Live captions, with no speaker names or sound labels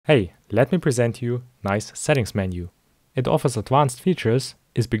Hey, let me present you Nice Settings menu. It offers advanced features,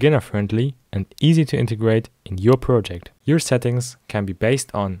 is beginner-friendly and easy to integrate in your project. Your settings can be based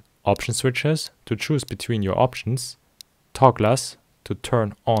on option switches to choose between your options, togglers to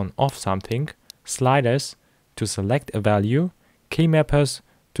turn on off something, sliders to select a value, key mappers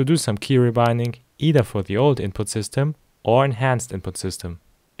to do some key rebinding either for the old input system or enhanced input system.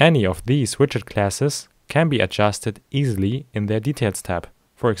 Any of these widget classes can be adjusted easily in their Details tab.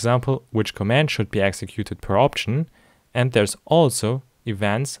 For example, which command should be executed per option, and there's also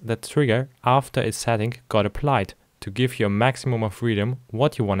events that trigger after a setting got applied to give you a maximum of freedom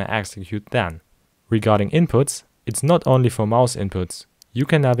what you want to execute then. Regarding inputs, it's not only for mouse inputs. You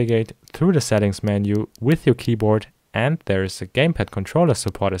can navigate through the settings menu with your keyboard, and there is a gamepad controller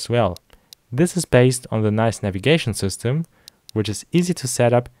support as well. This is based on the Nice navigation system, which is easy to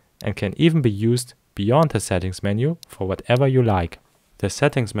set up and can even be used beyond the settings menu for whatever you like. The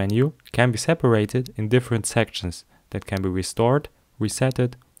settings menu can be separated in different sections that can be restored,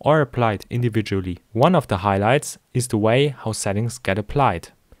 resetted, or applied individually. One of the highlights is the way how settings get applied.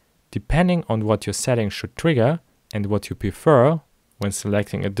 Depending on what your settings should trigger and what you prefer when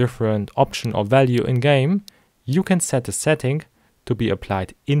selecting a different option or value in-game, you can set the setting to be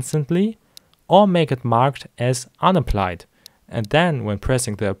applied instantly or make it marked as unapplied. And then when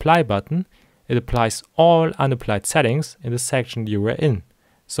pressing the apply button, it applies all unapplied settings in the section you were in.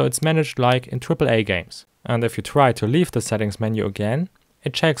 So it's managed like in AAA games. And if you try to leave the settings menu again,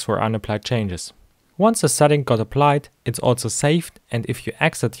 it checks for unapplied changes. Once a setting got applied, it's also saved, and if you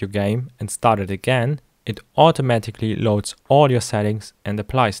exit your game and start it again, it automatically loads all your settings and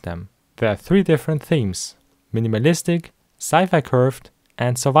applies them. There are 3 different themes: minimalistic, sci-fi curved,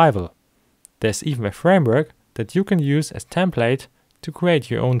 and survival. There's even a framework that you can use as template to create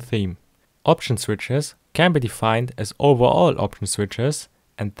your own theme. Option switches can be defined as overall option switches,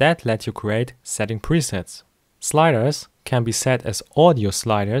 and that let you create setting presets. Sliders can be set as audio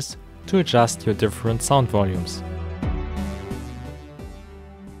sliders to adjust your different sound volumes.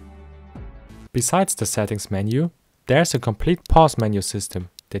 Besides the settings menu, there's a complete pause menu system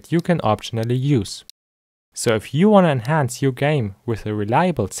that you can optionally use. So if you want to enhance your game with a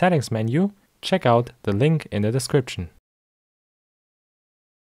reliable settings menu, check out the link in the description.